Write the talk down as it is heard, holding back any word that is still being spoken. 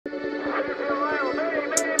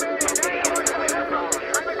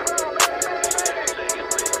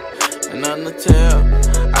nothing to tell.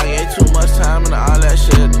 I gave too much time into all that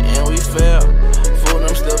shit, at the end we failed. Fool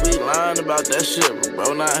them still be lying about that shit, but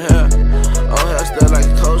bro not here. Oh hell, still like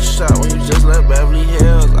a coach shot when you just left Beverly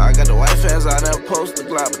Hills. I got the white fans, I never post the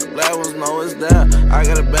Glock, but the black ones know it's there. I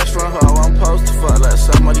got a best friend who I won't post to fuck, let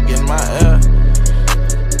somebody get in my ear.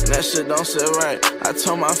 That shit don't sit right. I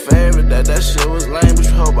told my favorite that shit was lame, but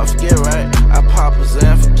you hope I forget right. I pop a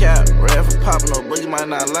Zen for cap, red for poppin', no boogie might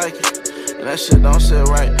not like it. And that shit don't sit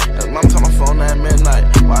right. And mama call my phone at midnight.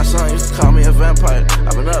 My son used to call me a vampire.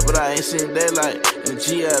 I been up, but I ain't seen daylight. In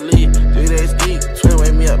GLE, 3 days geek, twin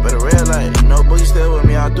wake me up at a red light. No boogie still with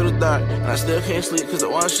me out through the dark, and I still can't sleep cause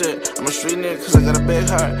of one shit. I'm a street nigga cause I got a big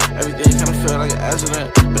heart. Everything kinda feel like an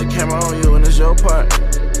accident, but the camera on you and it's your part.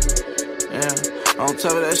 Yeah. On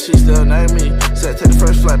top of that, she still nag me. Said take the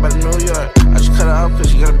first flight back to New York. I just cut her off cause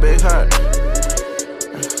she got a big heart.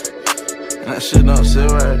 And that shit don't sit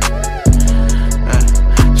right.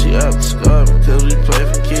 She up to score because we play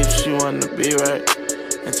for keeps. She wanted to be right.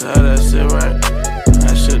 And to her that sit right.